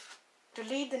life to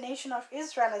lead the nation of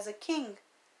Israel as a king.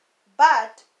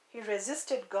 But he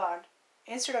resisted God.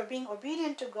 Instead of being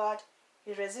obedient to God,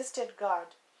 he resisted God.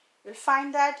 You'll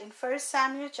find that in 1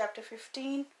 Samuel chapter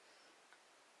 15,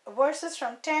 verses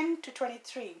from 10 to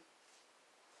 23.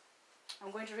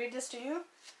 I'm going to read this to you.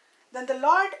 Then the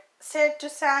Lord said to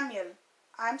Samuel,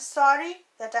 I am sorry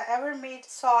that I ever made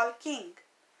Saul king,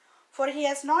 for he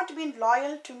has not been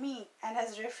loyal to me and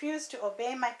has refused to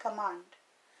obey my command.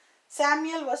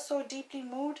 Samuel was so deeply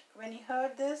moved when he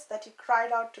heard this that he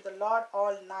cried out to the Lord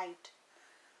all night.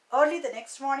 Early the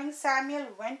next morning, Samuel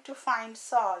went to find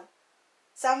Saul.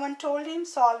 Someone told him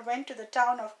Saul went to the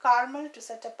town of Carmel to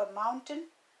set up a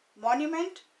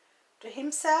monument to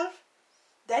himself.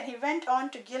 Then he went on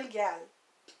to Gilgal.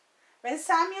 When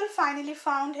Samuel finally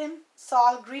found him,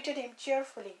 Saul greeted him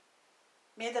cheerfully.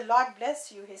 May the Lord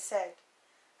bless you, he said.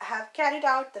 I have carried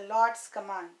out the Lord's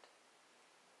command.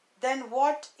 Then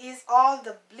what is all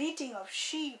the bleating of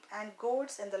sheep and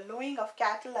goats and the lowing of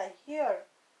cattle I hear?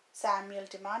 Samuel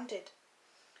demanded.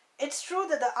 It's true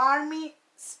that the army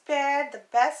spared the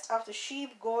best of the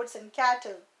sheep, goats, and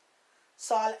cattle,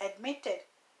 Saul admitted,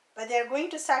 but they are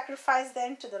going to sacrifice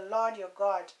them to the Lord your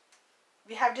God.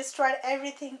 We have destroyed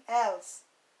everything else.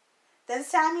 Then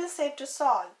Samuel said to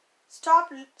Saul,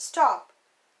 Stop.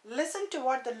 Listen to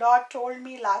what the Lord told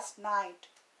me last night.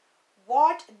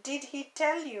 What did he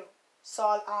tell you?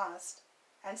 Saul asked.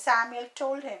 And Samuel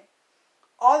told him,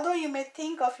 although you may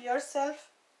think of yourself,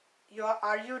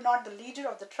 are you not the leader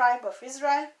of the tribe of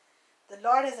Israel? The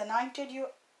Lord has anointed you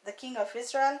the king of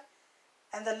Israel,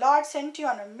 and the Lord sent you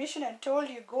on a mission and told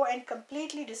you, go and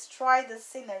completely destroy the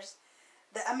sinners,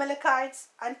 the Amalekites,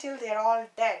 until they are all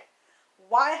dead.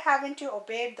 Why haven't you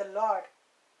obeyed the Lord?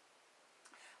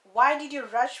 Why did you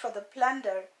rush for the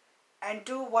plunder and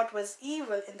do what was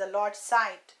evil in the Lord's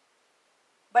sight?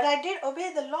 But I did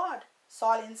obey the Lord,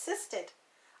 Saul insisted.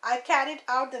 I carried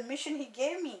out the mission he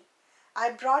gave me.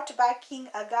 I brought back King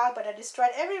Agag, but I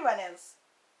destroyed everyone else.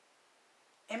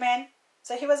 Amen.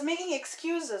 So he was making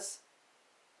excuses.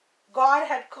 God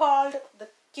had called the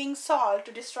King Saul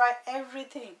to destroy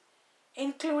everything,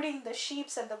 including the sheep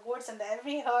and the goats and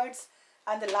every herds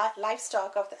and the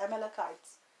livestock of the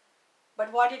Amalekites.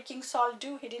 But what did King Saul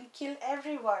do? He didn't kill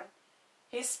everyone.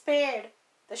 He spared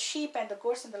the sheep and the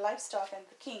goats and the livestock and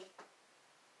the king.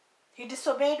 He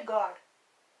disobeyed God.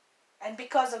 And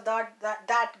because of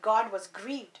that God was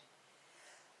grieved.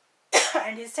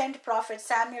 And he sent prophet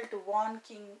Samuel to warn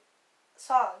King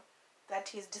Saul that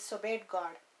he's disobeyed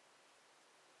God.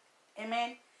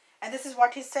 Amen. And this is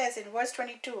what he says in verse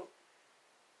 22.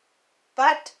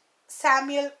 But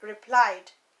Samuel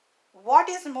replied, what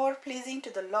is more pleasing to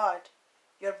the Lord,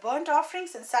 your burnt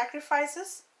offerings and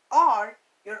sacrifices, or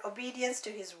your obedience to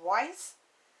his voice?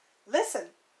 Listen,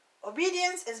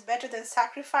 obedience is better than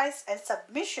sacrifice, and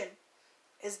submission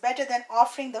is better than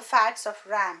offering the fats of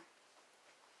ram.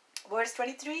 Verse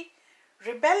 23,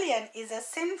 rebellion is as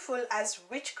sinful as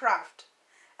witchcraft,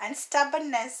 and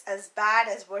stubbornness as bad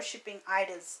as worshipping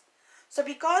idols. So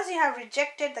because you have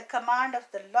rejected the command of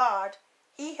the Lord,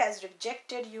 he has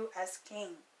rejected you as king.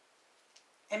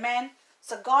 Amen.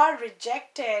 So God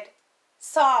rejected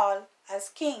Saul as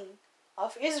king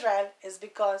of Israel is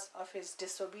because of his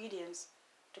disobedience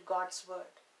to God's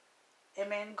word.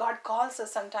 Amen. God calls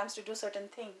us sometimes to do certain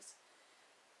things.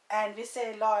 and we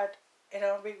say, Lord,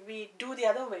 we do the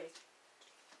other way.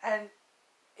 And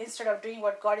instead of doing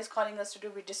what God is calling us to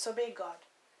do, we disobey God.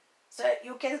 So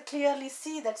you can clearly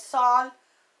see that Saul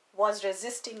was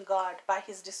resisting God by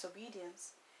his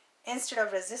disobedience instead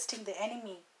of resisting the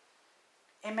enemy.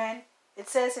 Amen. It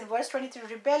says in verse 23,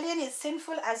 rebellion is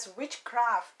sinful as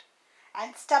witchcraft,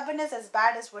 and stubbornness as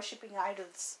bad as worshipping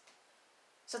idols.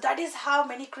 So that is how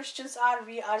many Christians are.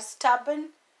 We are stubborn.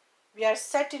 We are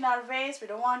set in our ways. We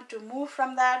don't want to move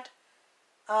from that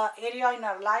area in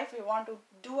our life. We want to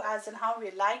do as and how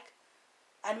we like.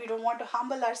 And we don't want to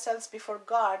humble ourselves before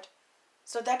God.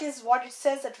 So that is what it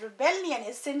says, that rebellion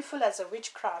is sinful as a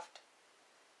witchcraft.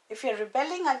 If you're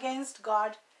rebelling against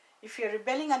God, if you're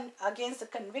rebelling against the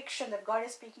conviction that God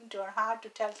is speaking to our heart,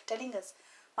 telling us,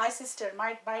 my sister,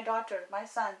 my daughter, my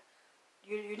son,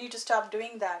 you need to stop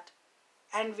doing that.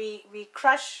 And we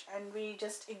crush and we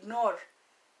just ignore.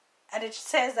 And it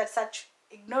says that such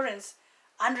ignorance,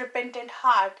 unrepentant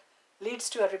heart, leads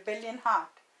to a rebellion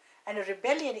heart. And a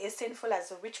rebellion is sinful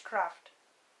as a witchcraft.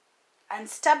 And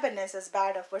stubbornness is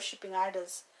bad of worshipping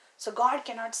idols. So God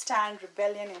cannot stand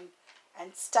rebellion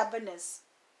and stubbornness.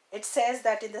 It says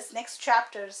that in this next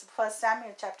chapter, 1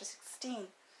 Samuel chapter 16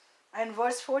 and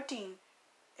verse 14,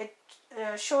 it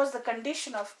shows the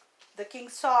condition of the king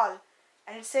Saul.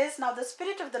 And it says, now the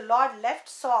Spirit of the Lord left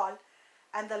Saul,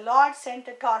 and the Lord sent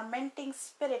a tormenting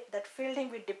spirit that filled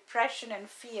him with depression and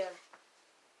fear.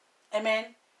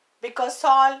 Amen. Because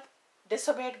Saul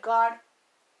disobeyed God,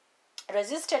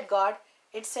 resisted God,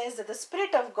 it says that the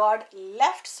Spirit of God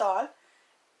left Saul,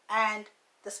 and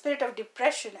the spirit of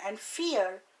depression and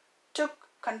fear took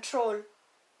control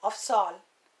of Saul.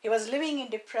 He was living in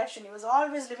depression. He was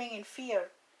always living in fear.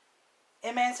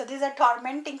 Amen. So these are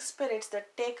tormenting spirits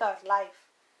that take our life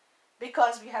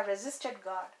because we have resisted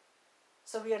God.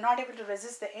 So we are not able to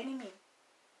resist the enemy.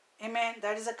 Amen.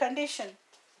 That is a condition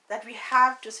that we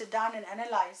have to sit down and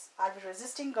analyze. Are we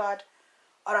resisting God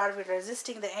or are we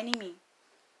resisting the enemy?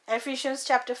 Ephesians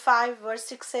chapter 5 verse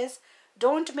 6 says,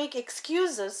 don't make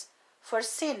excuses for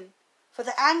sin, for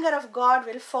the anger of God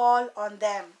will fall on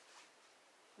them.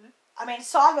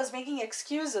 Saul was making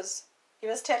excuses. He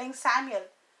was telling Samuel,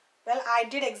 well, I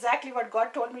did exactly what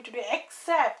God told me to do,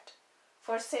 except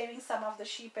for saving some of the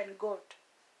sheep and goat.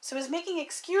 So he was making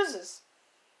excuses.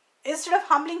 Instead of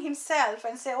humbling himself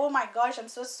and say, oh my gosh, I'm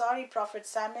so sorry, Prophet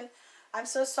Samuel. I'm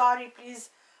so sorry,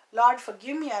 please, Lord,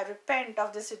 forgive me. I repent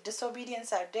of this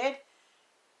disobedience I did.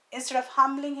 Instead of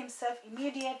humbling himself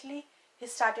immediately, he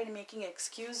started making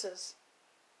excuses.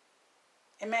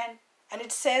 Amen. And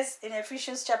it says in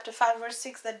Ephesians chapter 5 verse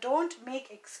 6 that don't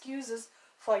make excuses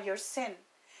for your sin.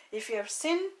 If you have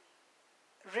sinned,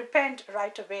 repent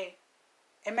right away.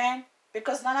 Amen.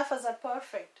 Because none of us are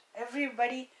perfect.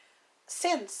 Everybody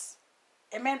sins.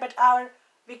 Amen. But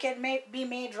we can be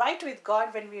made right with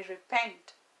God when we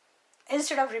repent.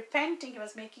 Instead of repenting, he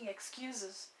was making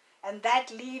excuses. And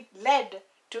that led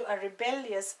to a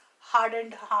rebellious,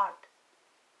 hardened heart.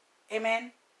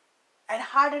 Amen. And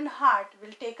hardened heart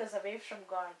will take us away from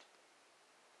God.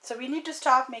 So we need to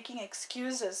stop making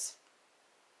excuses.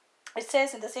 It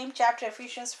says in the same chapter,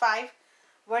 Ephesians 5,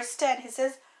 verse 10, he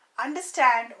says,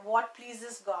 understand what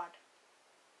pleases God.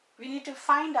 We need to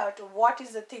find out what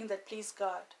is the thing that pleases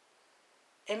God.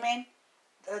 Amen.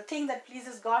 The thing that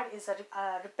pleases God is a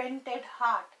repentant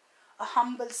heart, a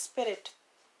humble spirit.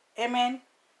 Amen.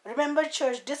 Remember,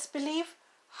 church, disbelief,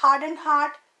 hardened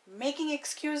heart, making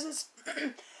excuses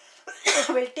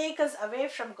will take us away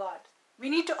from God. We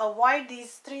need to avoid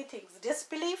these three things: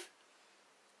 disbelief,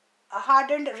 a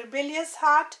hardened, rebellious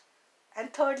heart,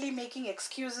 and thirdly, making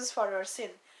excuses for our sin.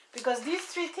 Because these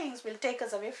three things will take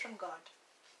us away from God.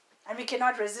 And we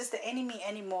cannot resist the enemy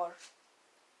anymore.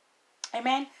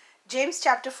 Amen. James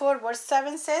chapter 4 verse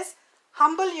 7 says,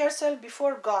 humble yourself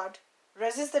before God,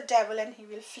 resist the devil and he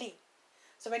will flee.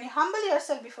 So when you humble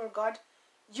yourself before God,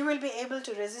 you will be able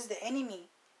to resist the enemy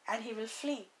and he will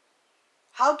flee.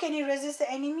 How can you resist the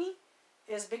enemy?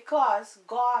 It is because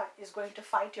God is going to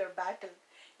fight your battle.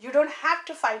 You don't have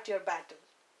to fight your battle.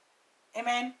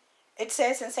 Amen. It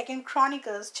says in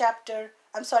Exodus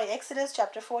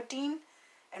chapter 14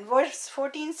 and verse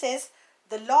 14 says,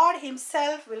 the Lord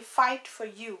himself will fight for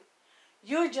you.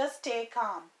 You just stay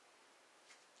calm.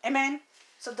 Amen.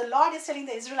 So the Lord is telling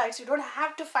the Israelites, you don't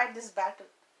have to fight this battle.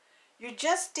 You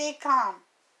just stay calm.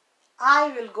 I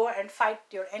will go and fight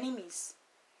your enemies.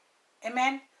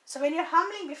 Amen. So when you're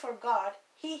humbling before God,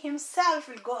 he himself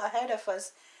will go ahead of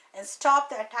us and stop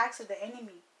the attacks of the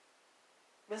enemy.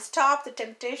 Will stop the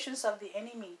temptations of the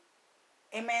enemy.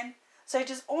 Amen. So it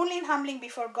is only in humbling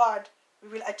before God we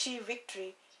will achieve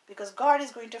victory, because God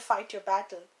is going to fight your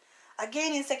battle.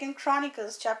 Again in 2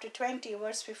 Chronicles chapter 20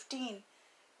 verse 15,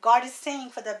 God is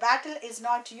saying, for the battle is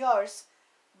not yours,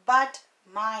 but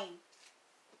mine.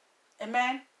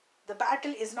 Amen. The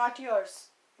battle is not yours.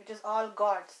 It is all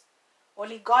God's.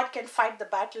 Only God can fight the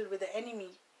battle with the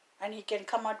enemy, and he can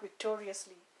come out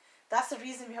victoriously. That's the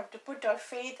reason we have to put our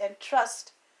faith and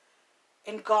trust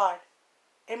in God.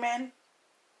 Amen.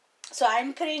 So I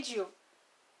encourage you,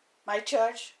 my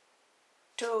church,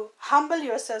 to humble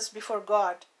yourselves before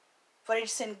God, for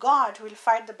it's in God who will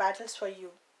fight the battles for you,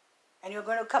 and you're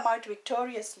going to come out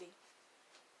victoriously.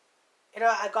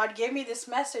 God gave me this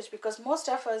message because most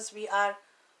of us, we are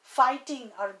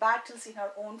fighting our battles in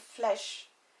our own flesh.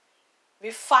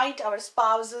 We fight our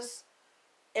spouses,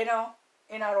 in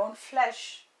our own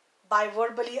flesh by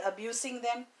verbally abusing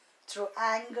them through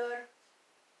anger.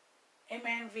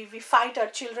 Amen. We fight our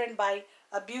children by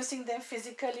abusing them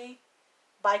physically,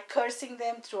 by cursing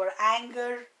them through our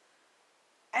anger.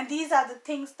 And these are the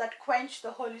things that quench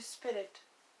the Holy Spirit.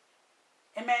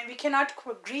 Amen. We cannot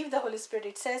grieve the Holy Spirit.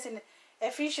 It says in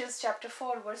Ephesians chapter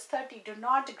 4 verse 30, do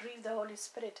not grieve the Holy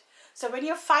Spirit. So when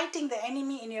you're fighting the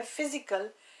enemy in your physical,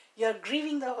 you're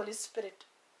grieving the Holy Spirit.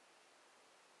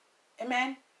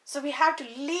 Amen. So we have to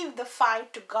leave the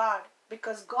fight to God,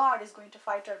 because God is going to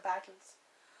fight our battles.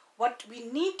 What we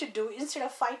need to do, instead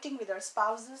of fighting with our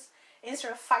spouses,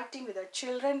 instead of fighting with our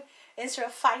children, instead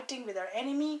of fighting with our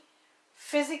enemy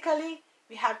physically,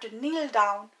 we have to kneel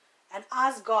down and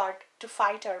ask God to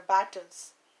fight our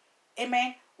battles.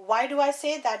 Amen. Why do I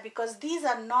say that? Because these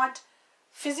are not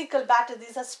physical battles,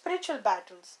 these are spiritual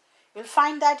battles. You'll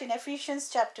find that in Ephesians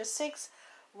chapter 6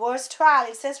 verse 12.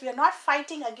 It says we are not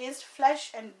fighting against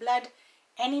flesh and blood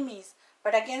enemies,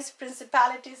 but against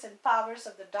principalities and powers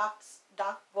of the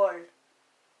dark world.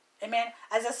 Amen.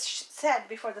 As I said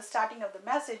before the starting of the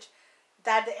message,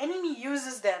 that the enemy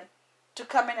uses them to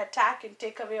come and attack and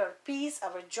take away our peace,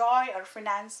 our joy, our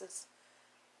finances.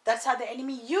 That's how the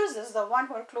enemy uses the one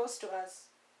who are close to us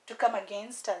to come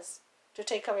against us, to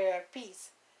take away our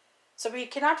peace. So we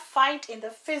cannot fight in the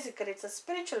physical. It's a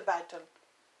spiritual battle.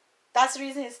 That's the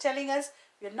reason he's telling us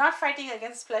we are not fighting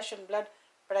against flesh and blood,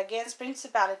 but against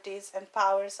principalities and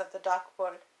powers of the dark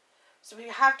world. So we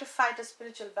have to fight a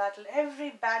spiritual battle.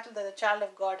 Every battle that the child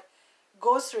of God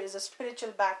goes through is a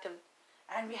spiritual battle.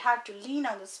 And we have to lean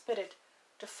on the Spirit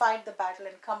to fight the battle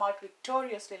and come out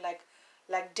victoriously,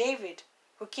 like David,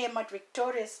 who came out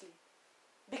victoriously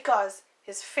because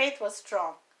his faith was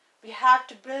strong. We have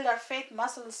to build our faith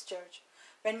muscles, church.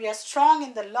 When we are strong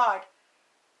in the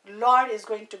Lord is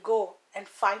going to go and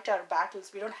fight our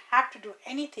battles. We don't have to do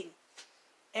anything.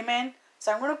 Amen.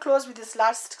 So I'm going to close with this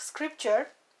last scripture.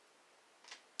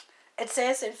 It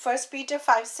says in 1 Peter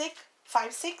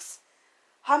 5:6,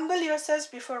 humble yourselves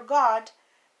before God,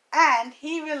 and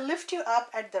he will lift you up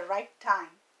at the right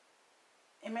time.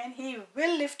 Amen. He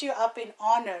will lift you up in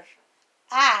honor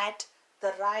at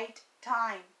the right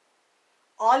time.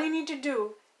 All you need to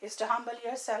do is to humble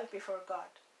yourself before God.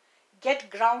 Get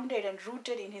grounded and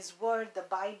rooted in his word, the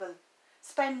Bible.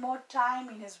 Spend more time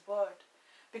in his word.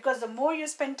 Because the more you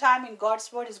spend time in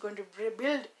God's word is going to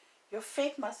build your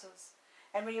faith muscles.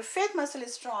 And when your faith muscle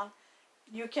is strong,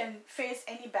 you can face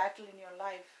any battle in your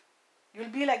life. You'll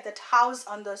be like that house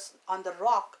on the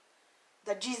rock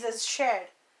that Jesus shared.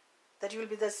 That you will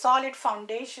be the solid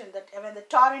foundation, that when the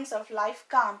torrents of life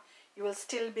come, you will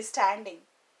still be standing.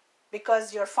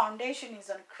 Because your foundation is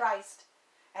on Christ.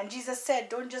 And Jesus said,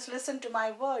 don't just listen to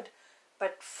my word,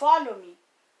 but follow me.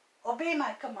 Obey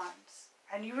my commands.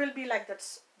 And you will be like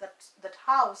that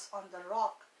house on the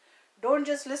rock. Don't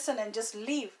just listen and just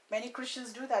leave. Many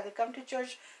Christians do that. They come to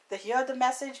church, they hear the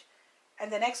message,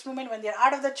 and the next moment when they're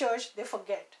out of the church, they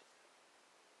forget.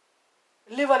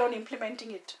 Live alone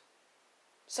implementing it.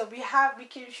 So we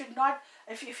should not,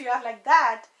 if you are like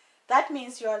that, that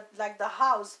means you are like the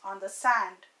house on the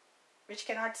sand, which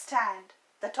cannot stand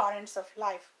the torrents of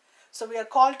life. So we are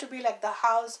called to be like the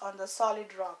house on the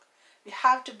solid rock. We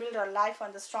have to build our life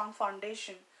on the strong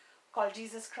foundation called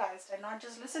Jesus Christ, and not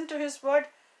just listen to his word,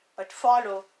 but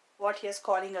follow what he is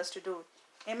calling us to do.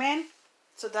 Amen.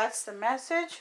 So that's the message.